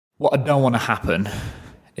What I don't want to happen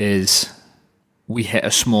is we hit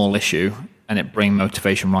a small issue and it bring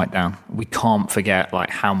motivation right down. We can't forget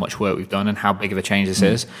like how much work we've done and how big of a change this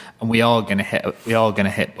is. And we are going to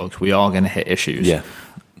hit bugs. We are going to hit issues. Yeah.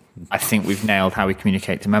 I think we've nailed how we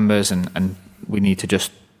communicate to members, and we need to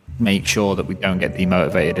just make sure that we don't get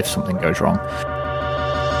demotivated if something goes wrong.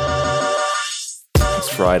 It's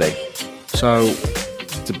Friday. So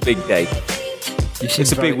It's a big day.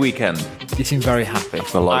 It's a big weekend. You seem very happy.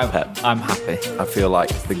 I've got a lot of pep. I'm happy. I feel like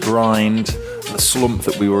the grind, the slump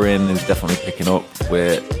that we were in is definitely picking up.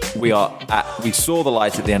 We saw the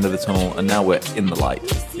light at the end of the tunnel, and now we're in the light.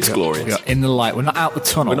 It's glorious. We are in the light. We're not out the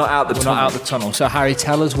tunnel. We're not out the tunnel. So Harry,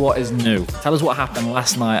 tell us what is new. Tell us what happened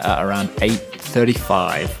last night at around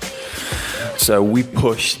 8:35. So we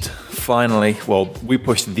pushed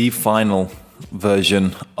the final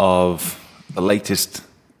version of the latest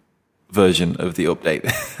version of the update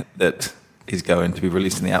that is going to be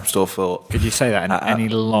released in the App Store for... Could you say that in any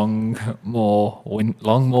more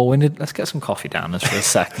winded? Let's get some coffee down us for a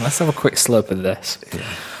second. Let's have a quick slurp of this. Yeah.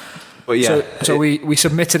 But yeah, so we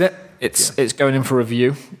submitted it. It's going in for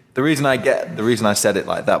review. The reason I said it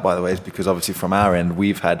like that, by the way, is because obviously from our end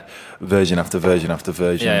we've had version after version after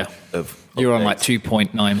version of you were on updates. like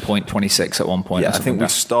 2.9.26 at one point. Yeah, I think we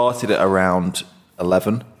started at around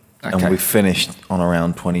 11. Okay. And we finished on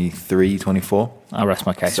around 23, 24. I'll rest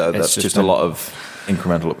my case. So that's just a lot of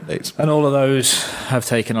incremental updates. And all of those have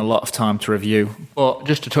taken a lot of time to review. But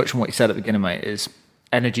just to touch on what you said at the beginning, mate, is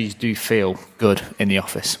energies do feel good in the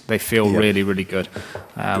office. They feel really, really good. Good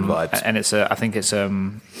vibes. And I think it's a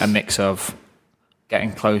mix of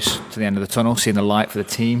getting close to the end of the tunnel, seeing the light for the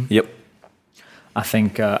team. Yep. I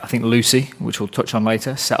think Lucy, which we'll touch on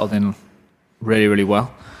later, settled in really, really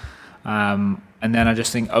well. And then I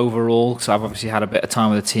just think overall, so I've obviously had a bit of time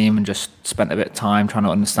with the team and just spent a bit of time trying to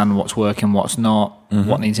understand what's working, what's not,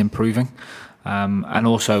 what needs improving. And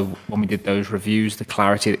also when we did those reviews, the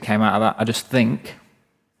clarity that came out of that, I think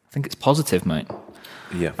it's positive, mate.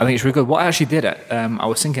 Yeah. I think it's really good. What I actually did, I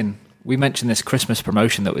was thinking, we mentioned this Christmas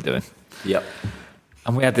promotion that we're doing. Yep.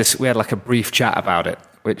 And we had like a brief chat about it,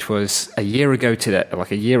 which was a year ago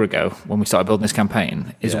when we started building this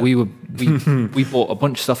campaign, we bought a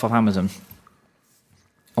bunch of stuff off Amazon.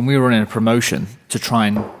 And we were running a promotion to try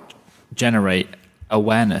and generate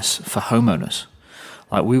awareness for homeowners.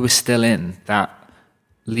 Like we were still in that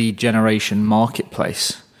lead generation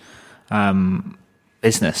marketplace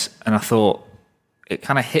business. And I thought, it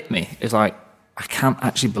kind of hit me. It's like, I can't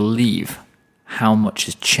actually believe how much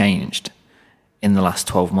has changed in the last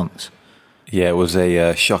 12 months. Yeah, it was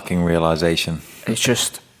a shocking realization. It's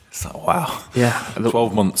like, wow. Yeah.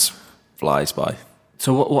 12 months flies by.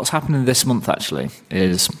 So what's happening this month actually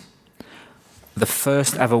is the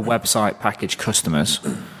first ever website package customers.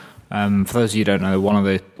 For those of you who don't know, one of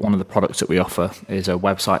the products that we offer is a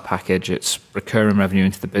website package. It's recurring revenue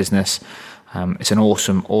into the business. It's an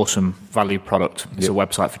awesome value product. It's a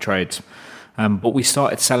website for trades. But we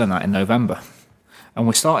started selling that in November. And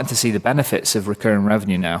we're starting to see the benefits of recurring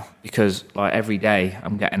revenue now because like every day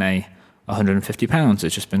I'm getting £150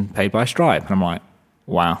 that's just been paid by Stripe. And I'm like,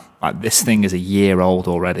 wow, like this thing is a year old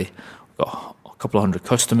already. We've got a couple of hundred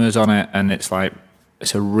customers on it, and it's like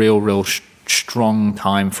it's a real strong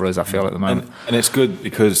time for us, I feel, at the moment. And it's good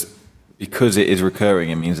because it is recurring.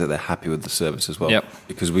 It means that they're happy with the service as well. Yep.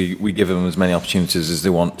 Because we give them as many opportunities as they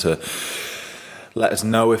want to let us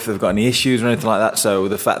know if they've got any issues or anything like that. So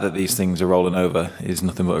the fact that these things are rolling over is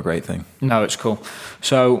nothing but a great thing. No, it's cool.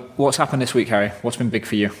 So what's happened this week, Harry? What's been big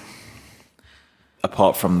for you?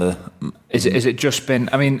 Apart from the... Is it just been...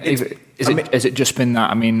 I mean, is it just been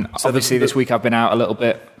that? I mean, so obviously this week I've been out a little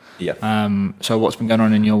bit. Yeah. So what's been going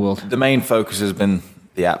on in your world? The main focus has been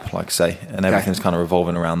the app, like I say, and everything's kind of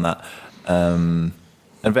revolving around that.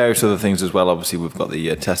 And various other things as well. Obviously, we've got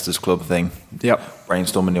the Testers Club thing. Yep.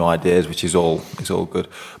 Brainstorming new ideas, which is all good.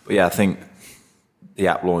 But yeah, I think the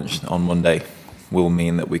app launch on Monday will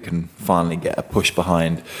mean that we can finally get a push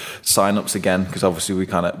behind sign-ups again, because obviously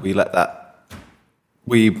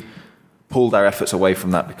we pulled our efforts away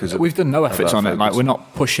from that because we've done no efforts on it. Like we're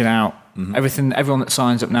not pushing out everything. Everyone that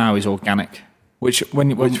signs up now is organic. Which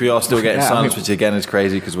we are still getting sign-ups, which again is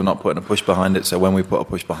crazy because we're not putting a push behind it. So when we put a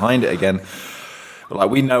push behind it again, like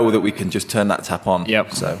we know that we can just turn that tap on.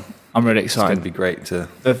 Yep. So I'm really excited. It's going to be great to.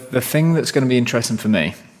 The thing that's going to be interesting for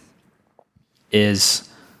me is,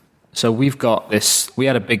 so we've got this. We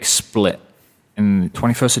had a big split in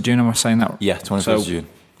 21st of June. Am I saying that? Yeah, 21st of June.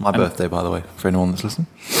 My birthday, by the way, for anyone that's listening.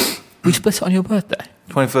 We split it on your birthday?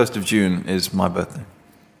 21st of June is my birthday.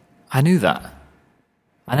 I knew that.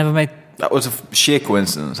 I never made... That was a sheer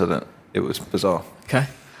coincidence, it was bizarre. Okay.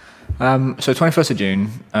 So 21st of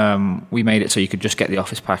June, we made it so you could just get the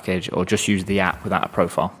Office package or just use the app without a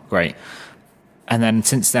profile. Great. And then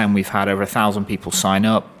since then, we've had over 1,000 people sign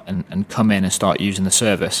up and come in and start using the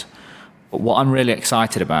service. But what I'm really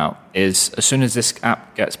excited about is as soon as this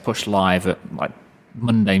app gets pushed live at like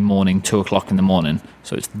Monday morning, 2 o'clock in the morning,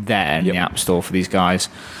 so it's there in the App Store for these guys,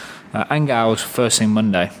 and gals, first thing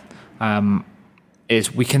Monday,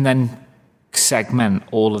 is we can then segment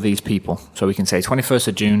all of these people. So we can say 21st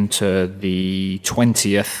of June to the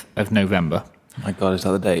 20th of November. Oh my God, is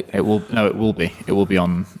that the date? It will be. It will be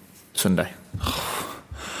on Sunday.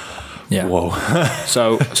 Yeah. Whoa.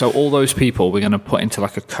 So all those people we're going to put into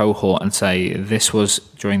like a cohort and say this was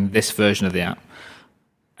during this version of the app.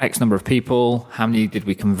 X number of people, how many did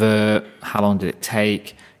we convert, how long did it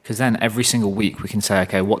take? Because then every single week we can say,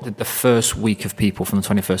 okay, what did the first week of people from the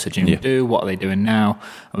 21st of June do? What are they doing now?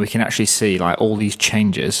 And we can actually see like all these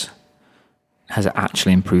changes. Has it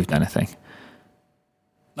actually improved anything?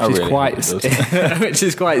 Which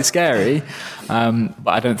is quite scary. But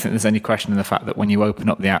I don't think there's any question in the fact that when you open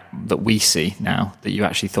up the app that we see now, that you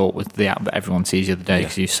actually thought was the app that everyone sees the other day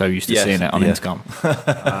because you're so used to seeing it on Intercom.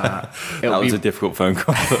 That was a difficult phone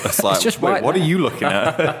call. It's like, just wait, what are you looking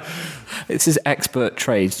at? It says expert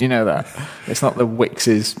trades. Do you know that? It's not the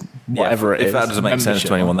Wix's whatever it is. If that doesn't make sense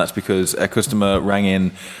to anyone, that's because a customer rang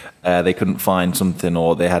in, they couldn't find something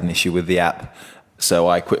or they had an issue with the app. So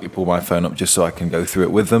I quickly pull my phone up just so I can go through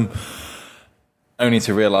it with them. Only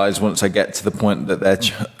to realise once I get to the point that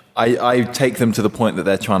I take them to the point that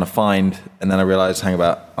they're trying to find, and then I realise, hang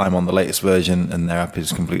about, I'm on the latest version and their app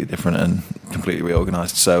is completely different and completely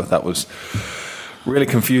reorganised. So that was really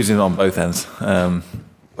confusing on both ends.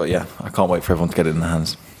 But yeah, I can't wait for everyone to get it in their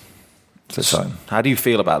hands. So how do you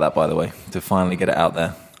feel about that, by the way, to finally get it out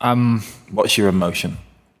there? What's your emotion?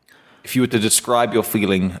 If you were to describe your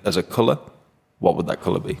feeling as a colour, what would that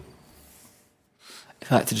colour be?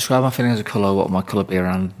 If I had to describe my feeling as a colour, what would my colour be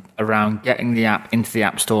around getting the app into the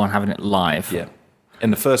App Store and having it live? Yeah. In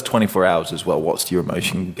the first 24 hours as well, what's your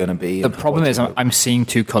emotion going to be? The problem is I'm seeing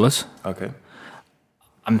two colours. Okay.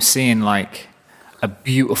 I'm seeing like a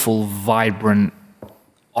beautiful, vibrant,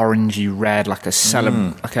 orangey red, like a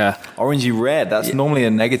orangey red. That's normally a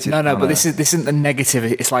negative. No, but this isn't the negative.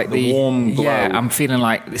 It's like the warm glow. Yeah, I'm feeling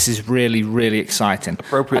like this is really, really exciting.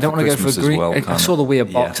 Appropriate. I don't want to go for green. Well, I saw the Weir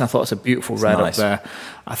box and I thought it's a beautiful red up there.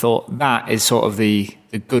 I thought that is sort of the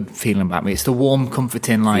good feeling about me. It's the warm,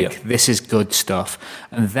 comforting, this is good stuff.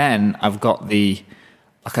 And then I've got like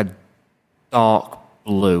a dark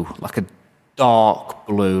blue, like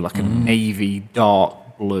a navy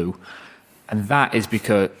dark blue. And that is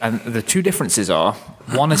because, and the two differences are,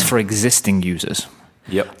 one is for existing users.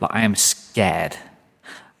 Yep. Like I am scared.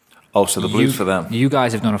 Oh, so the blue's for them. You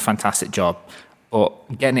guys have done a fantastic job,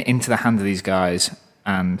 but getting it into the hand of these guys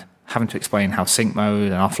and having to explain how sync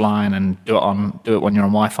mode and offline and do it when you're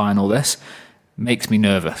on Wi-Fi and all this makes me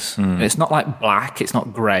nervous. And it's not like black, it's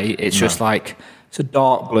not grey, it's just like, it's a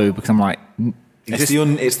dark blue because I'm like, it's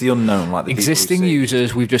the unknown. Like the existing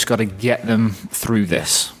users, we've just got to get them through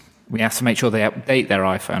this. We have to make sure they update their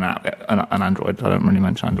iPhone app and Android. I don't really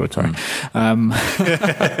mention Android, sorry.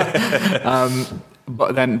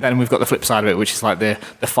 But then we've got the flip side of it, which is like the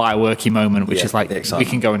fireworky moment, which is like we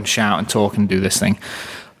can go and shout and talk and do this thing.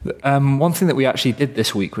 One thing that we actually did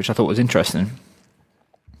this week, which I thought was interesting,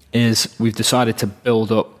 is we've decided to build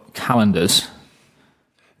up calendars.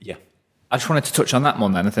 Yeah. I just wanted to touch on that more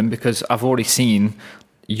than anything because I've already seen...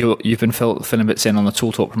 You've been filling bits in on the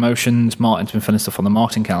Tool Talk promotions. Martin's been filling stuff on the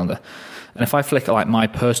marketing calendar. And if I flick like my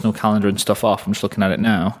personal calendar and stuff off, I'm just looking at it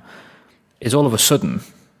now, is all of a sudden,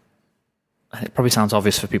 it probably sounds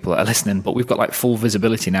obvious for people that are listening, but we've got like full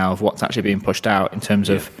visibility now of what's actually being pushed out in terms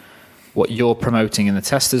of what you're promoting in the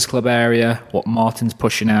Testers Club area, what Martin's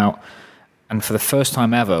pushing out. And for the first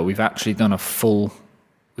time ever, we've actually done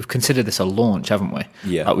we've considered this a launch, haven't we?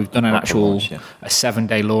 Yeah. Like we've done a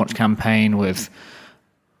 7-day launch campaign with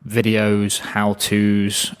videos,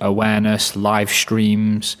 how-tos, awareness, live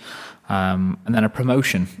streams, and then a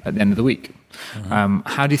promotion at the end of the week. Mm-hmm.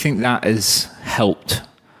 How do you think that has helped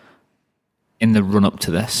in the run-up to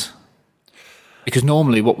this? Because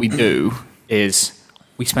normally what we do is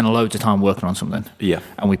we spend loads of time working on something,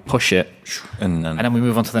 and we push it, and then we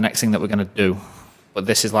move on to the next thing that we're going to do. But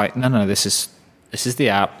this is like, no, this is the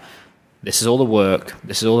app. This is all the work.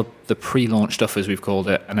 This is all the pre-launch stuff, as we've called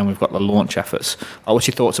it, and then we've got the launch efforts. What's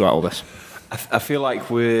your thoughts about all this? I feel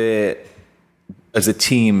like we're, as a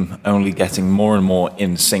team, only getting more and more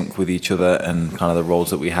in sync with each other and kind of the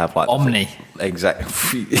roles that we have. Like Omni.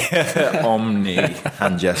 exactly. Omni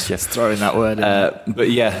hand gesture. Just throwing that word in.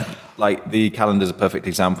 But yeah, like the calendar is a perfect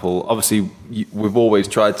example. Obviously, we've always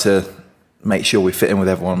tried to make sure we fit in with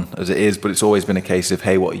everyone as it is, but it's always been a case of,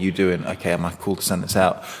 hey, what are you doing? Okay, am I cool to send this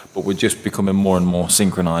out? But we're just becoming more and more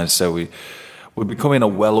synchronized. So we're becoming a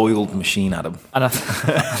well-oiled machine, Adam. And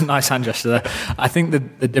nice hand gesture there. I think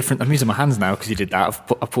the different. I'm using my hands now because you did that.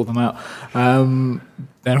 I've pulled them out.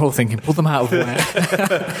 They're all thinking, pull them out of where?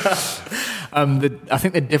 I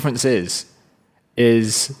think the difference is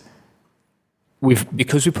because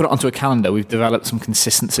we put it onto a calendar, we've developed some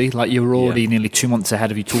consistency. Like you're already nearly 2 months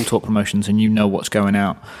ahead of your Tool Talk promotions, and you know what's going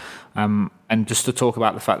out. And just to talk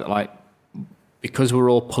about the fact that, like, because we're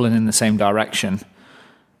all pulling in the same direction.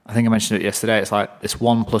 I think I mentioned it yesterday. It's like this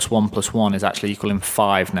 1 + 1 + 1 is actually equaling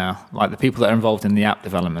 5 now. Like the people that are involved in the app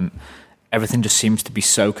development, everything just seems to be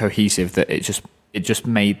so cohesive that it just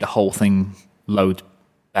made the whole thing load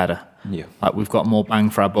better. Yeah. Like we've got more bang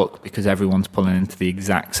for our buck because everyone's pulling into the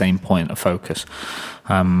exact same point of focus.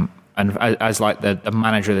 And as like the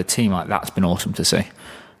manager of the team, like that's been awesome to see. Do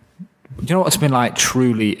you know what's been like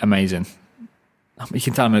truly amazing? You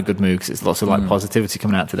can tell I'm in a good mood because it's lots of like positivity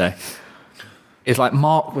coming out today. It's like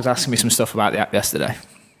Mark was asking me some stuff about the app yesterday.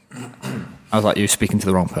 I was like, you're speaking to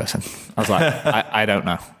the wrong person. I was like, I don't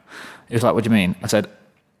know. He was like, what do you mean? I said,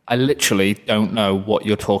 I literally don't know what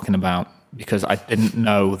you're talking about because I didn't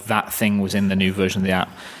know that thing was in the new version of the app.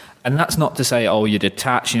 And that's not to say, oh, you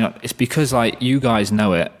detach. You know, it's because like you guys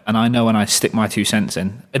know it, and I know when I stick my 2 cents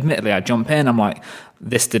in. Admittedly, I jump in. I'm like,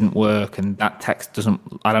 this didn't work, and that text doesn't.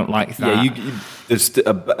 I don't like that. Yeah, there's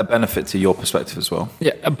a benefit to your perspective as well.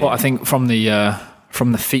 Yeah, but I think from the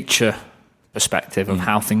feature perspective of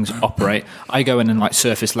how things operate, I go in like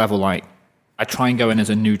surface level. Like I try and go in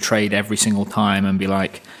as a new trade every single time and be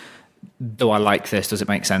like, do I like this? Does it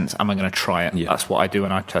make sense? Am I going to try it? Yeah. That's what I do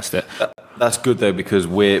when I test it. That's good though, because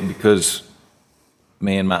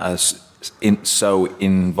me and Matt are so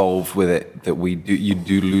involved with it that you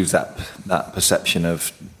do lose that perception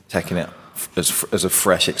of taking it as a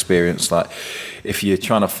fresh experience. Like if you're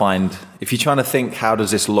trying to think how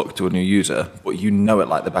does this look to a new user, but you know it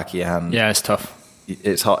like the back of your hand. Yeah, it's tough.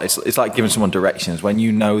 It's hard. It's like giving someone directions when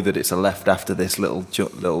you know that it's a left after this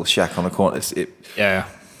little shack on the corner. Yeah.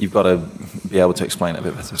 You've got to be able to explain it a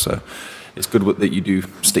bit better. So it's good that you do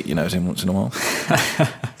stick your nose in once in a while.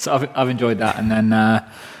 So I've enjoyed that. And then,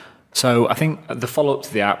 so I think the follow-up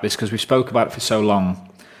to the app is because we spoke about it for so long,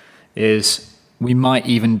 is we might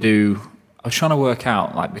even do, I was trying to work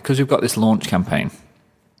out, like, because we've got this launch campaign,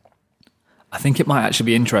 I think it might actually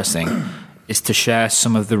be interesting is to share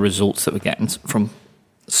some of the results that we're getting from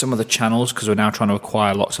some of the channels, because we're now trying to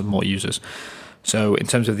acquire lots of more users. So in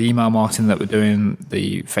terms of the email marketing that we're doing,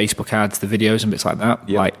 the Facebook ads, the videos and bits like that,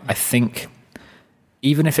 like I think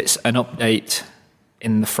even if it's an update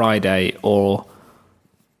in the Friday or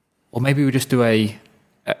maybe we just do a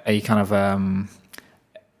kind of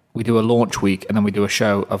we do a launch week and then we do a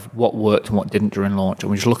show of what worked and what didn't during launch, and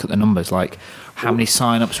we just look at the numbers, like how many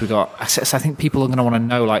sign-ups we got. So I think people are going to want to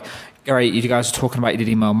know, like, great, you guys are talking about you did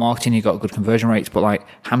email marketing, you got good conversion rates, but like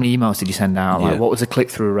how many emails did you send out? Like what was the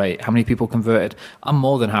click-through rate? How many people converted? I'm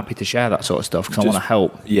more than happy to share that sort of stuff because I want to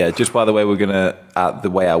help. Yeah, just by the way, we're going to, the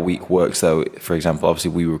way our week works though, for example,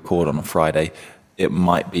 obviously we record on a Friday, it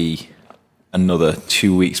might be another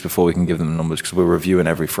 2 weeks before we can give them the numbers because we're reviewing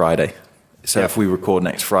every Friday. So if we record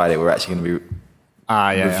next Friday, we're actually going to be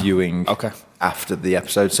reviewing after the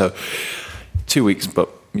episode. So 2 weeks, but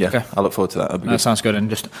I look forward to that. That sounds good.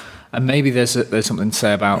 And maybe there's something to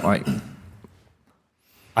say about, like,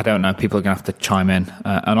 I don't know, people are going to have to chime in.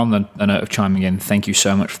 And on the note of chiming in, thank you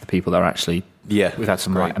so much for the people that are actually, we've had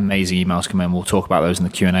some like amazing emails come in. We'll talk about those in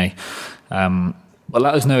the Q&A. But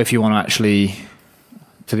let us know if you want to actually,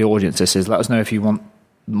 to the audience this is, let us know if you want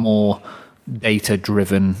more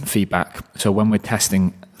data-driven feedback. So when we're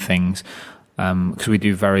testing things, because we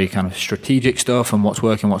do very kind of strategic stuff and what's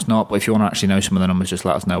working, what's not. But if you want to actually know some of the numbers, just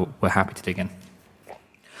let us know. We're happy to dig in.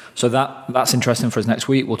 So that's interesting for us next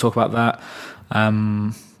week. We'll talk about that.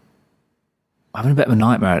 I'm having a bit of a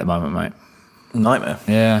nightmare at the moment, mate. Nightmare?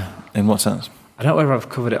 Yeah. In what sense? I don't know whether I've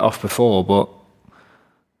covered it off before, but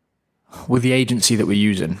with the agency that we're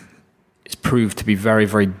using, it's proved to be very,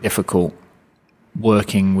 very difficult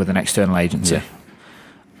working with an external agency. Yeah.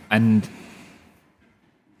 And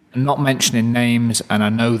not mentioning names, and I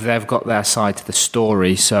know they've got their side to the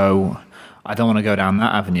story, so I don't want to go down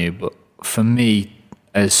that avenue, but for me,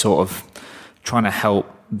 as sort of trying to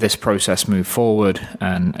help this process move forward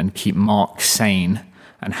and keep Mark sane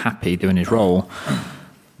and happy doing his role,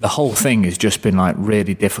 the whole thing has just been like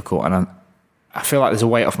really difficult, and I feel like there's a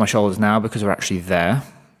weight off my shoulders now because we're actually there,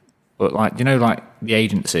 But like, like the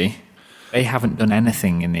agency, they haven't done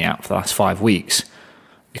anything in the app for the last 5 weeks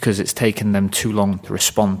because it's taken them too long to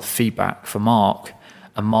respond to feedback for Mark.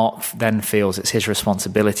 And Mark then feels it's his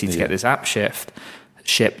responsibility to get this app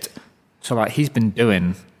shipped. So like he's been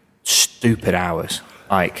doing stupid hours.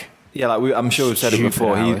 Like I'm sure we've said it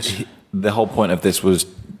before. The whole point of this was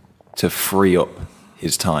to free up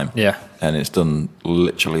his time. Yeah, and it's done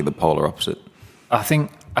literally the polar opposite. I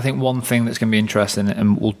think one thing that's going to be interesting,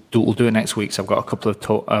 and we'll do it next week. So I've got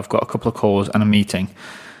a couple of calls and a meeting,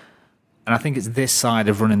 and I think it's this side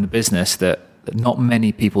of running the business that not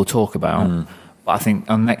many people talk about. But I think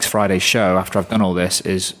on next Friday's show, after I've done all this,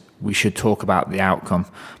 is we should talk about the outcome,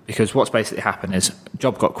 because what's basically happened is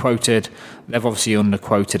job got quoted. They've obviously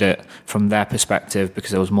underquoted it from their perspective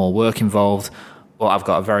because there was more work involved. Well, I've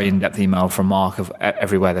got a very in-depth email from Mark of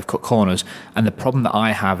everywhere they've cut corners. And the problem that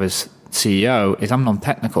I have as CEO is I'm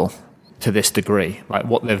non-technical to this degree. Like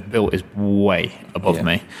what they've built is way above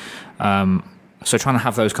me. So trying to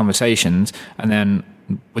have those conversations, and then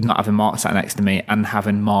with not having Mark sat next to me and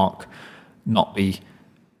having Mark not be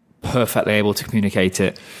perfectly able to communicate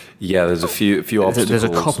it. Yeah, there's a few obstacles.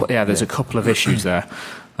 There's a couple of issues there.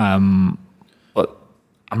 But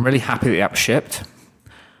I'm really happy that the app's shipped.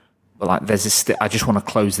 But like, there's this. I just want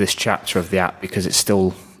to close this chapter of the app because it's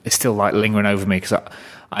still like lingering over me, because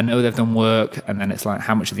I know they've done work, and then it's like,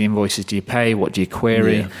 how much of the invoices do you pay? What do you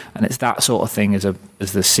query? And it's that sort of thing as the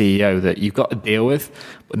CEO that you've got to deal with,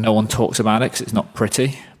 but no one talks about it because it's not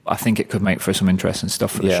pretty. But I think it could make for some interesting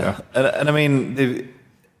stuff for the show. And I mean,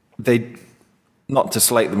 they not to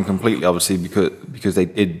slate them completely, obviously, because they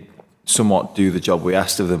did somewhat do the job we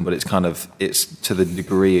asked of them, but it's to the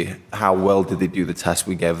degree how well did they do the task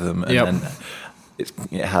we gave them, and then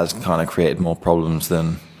it has kind of created more problems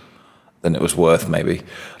than it was worth, maybe.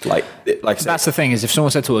 Like that's the thing, is if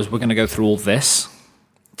someone said to us, we're going to go through all this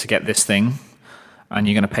to get this thing, and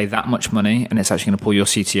you're going to pay that much money, and it's actually going to pull your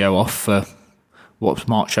CTO off for what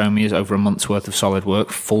Mark showed me is over a month's worth of solid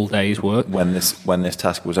work, full day's work. When this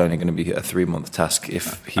task was only going to be a 3-month task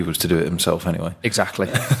if he was to do it himself anyway. Exactly.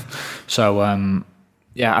 So, I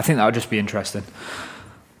think that would just be interesting.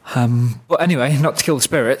 But anyway, not to kill the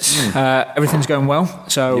spirits, everything's going well.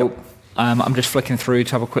 So I'm just flicking through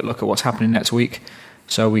to have a quick look at what's happening next week,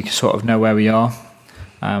 so we can sort of know where we are.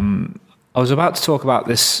 I was about to talk about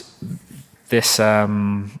this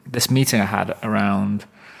meeting I had around.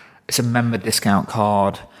 It's a member discount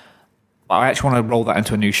card. I actually want to roll that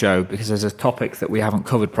into a new show because there's a topic that we haven't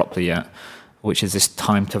covered properly yet, which is this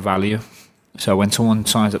time to value. So when someone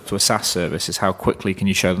signs up to a SaaS service, is how quickly can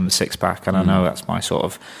you show them the six-pack? And I know that's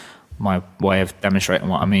my way of demonstrating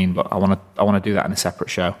what I mean, but I want to do that in a separate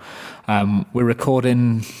show. We're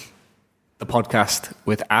recording the podcast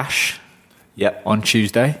with Ash. On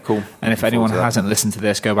Tuesday. Cool. And if anyone hasn't listened to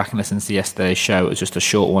this, go back and listen to yesterday's show. It was just a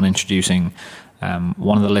short one introducing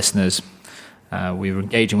one of the listeners we were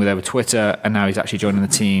engaging with over Twitter, and now he's actually joining the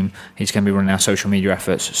team. He's going to be running our social media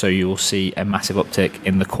efforts, so you will see a massive uptick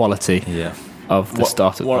in the quality of the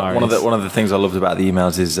Startup Diaries. One of the things I loved about the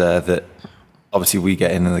emails is that obviously we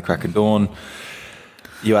get in the crack of dawn.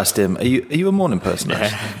 You asked him, are you a morning person?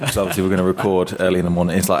 So obviously we're going to record early in the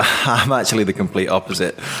morning. It's like, I'm actually the complete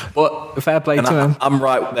opposite. But fair play to him. I'm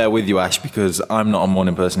right there with you, Ash, because I'm not a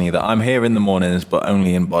morning person either. I'm here in the mornings, but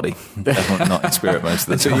only in body. Definitely not in spirit most of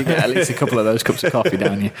the time. So you get at least a couple of those cups of coffee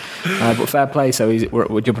down you. But fair play. So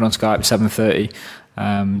we're jumping on Skype at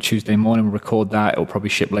 7:30 Tuesday morning. We'll record that. It'll probably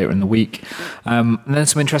ship later in the week. And then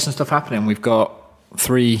some interesting stuff happening. We've got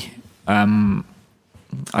 3...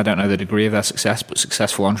 I don't know the degree of their success, but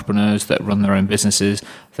successful entrepreneurs that run their own businesses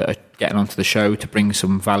that are getting onto the show to bring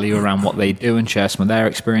some value around what they do and share some of their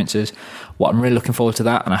experiences. I'm really looking forward to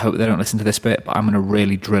that, and I hope they don't listen to this bit, but I'm going to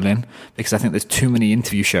really drill in, because I think there's too many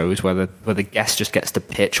interview shows where the guest just gets to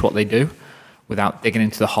pitch what they do without digging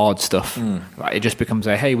into the hard stuff. Like, it just becomes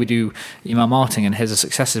hey, we do email marketing, and here's the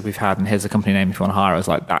successes we've had, and here's the company name if you want to hire us.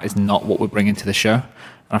 Like, that is not what we're bringing to the show.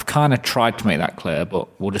 And I've kind of tried to make that clear, but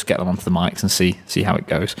we'll just get them onto the mics and see how it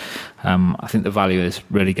goes. I think the value is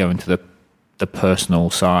really going to the personal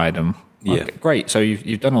side. And great, so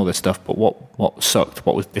you've done all this stuff, but what sucked?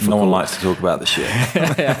 What was difficult? No one likes to talk about the shit.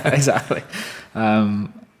 Yeah, exactly.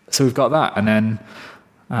 So we've got that, and then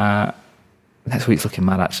next week's looking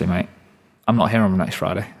mad, actually, mate. I'm not here on next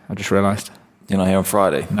Friday. I just realised. You're not here on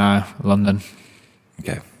Friday? No, London.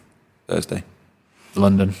 Okay, Thursday.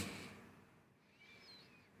 London.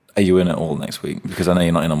 Are you in at all next week? Because I know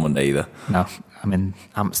you're not in on Monday either. No, I'm in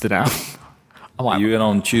Amsterdam. Are you in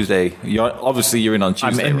on Tuesday? Obviously you're in on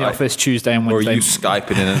Tuesday, I'm in the office Tuesday and Wednesday. Or are you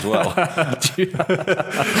Skyping in as well?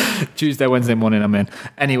 Tuesday, Wednesday morning I'm in.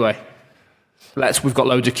 Anyway, We've got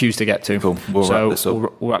loads of queues to get to. Cool. We'll wrap this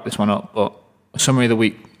up. We'll wrap this one up. But summary of the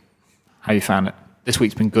week, how you found it? This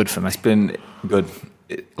week's been good for me. It's been good.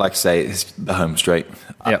 Like I say, it's the home straight.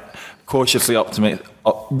 Yep. Cautiously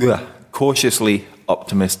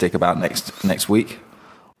optimistic about next week.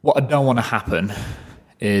 What I don't want to happen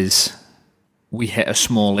is we hit a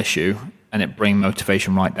small issue and it bring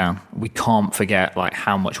motivation right down. We can't forget like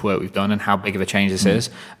how much work we've done and how big of a change this is.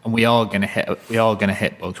 And we are going to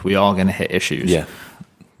hit bugs. We are going to hit issues. Yeah.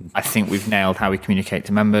 I think we've nailed how we communicate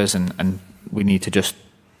to members, and we need to just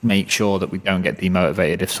make sure that we don't get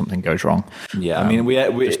demotivated if something goes wrong. Yeah, I mean, we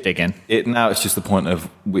just dig in. Now it's just the point of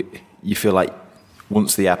you feel like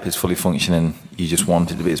once the app is fully functioning, you just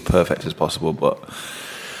want it to be as perfect as possible. But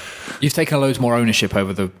you've taken loads more ownership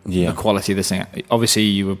over the quality of this thing. Obviously,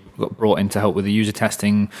 you got brought in to help with the user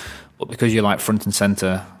testing, but because you're like front and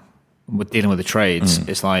center with dealing with the trades,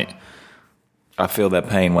 it's like I feel their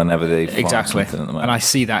pain whenever they exactly, and I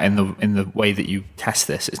see that in the way that you test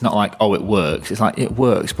this. It's not like it works. It's like it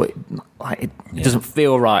works, but it doesn't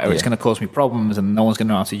feel right, or it's going to cause me problems, and no one's going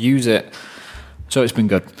to know how to use it. So it's been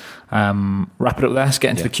good. Wrap it up there. Let's get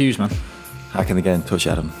into the queues, man. How can they get in touch,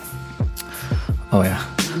 Adam? Oh yeah.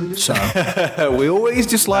 So we always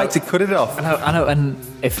just like to cut it off. I know. And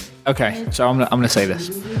so I'm gonna say this.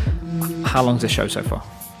 How long's this show so far?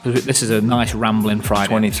 This is a nice rambling Friday.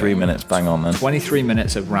 23 minutes, bang on then. 23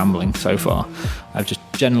 minutes of rambling so far. I've just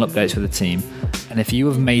general updates for the team. And if you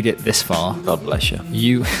have made it this far, God bless you.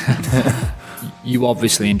 You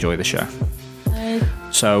obviously enjoy the show.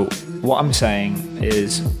 So what I'm saying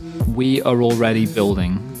is we are already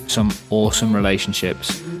building some awesome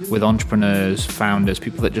relationships with entrepreneurs, founders,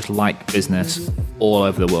 people that just like business all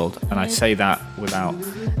over the world. And I say that without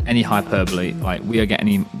any hyperbole. Like, we are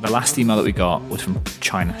getting the last email that we got was from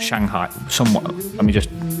China, Shanghai. Somewhat. Let me just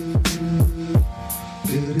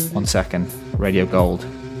 1 second. Radio Gold.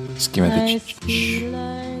 Just give me the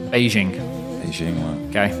Beijing. Right.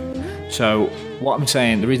 Okay. So what I'm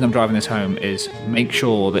saying, the reason I'm driving this home is make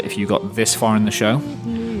sure that if you got this far in the show,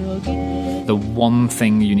 the one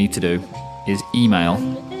thing you need to do is email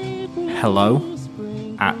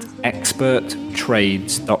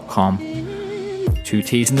hello@experttrades.com. 2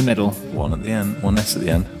 T's in the middle. One at the end. One S at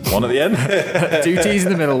the end. One at the end. 2 T's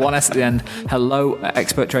in the middle, 1 S at the end.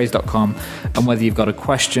 hello@experttrades.com. And whether you've got a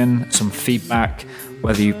question, some feedback,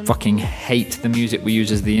 whether you fucking hate the music we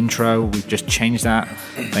use as the intro, we've just changed that.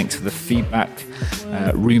 Thanks for the feedback.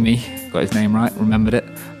 Rumi, got his name right, remembered it.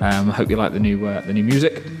 I hope you like the new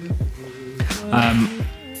music.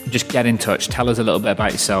 Just get in touch. Tell us a little bit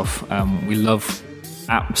about yourself. We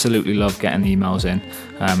absolutely love getting the emails in,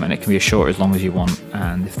 and it can be as short as long as you want.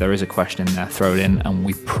 And if there is a question in there, throw it in, and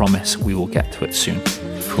we promise we will get to it soon.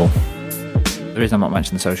 Cool. The reason I'm not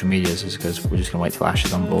mentioning the social medias is because we're just going to wait till Ash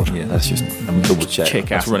is on board. Yeah, that's just double check.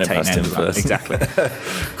 Let's run it past him first. Exactly.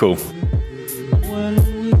 Cool.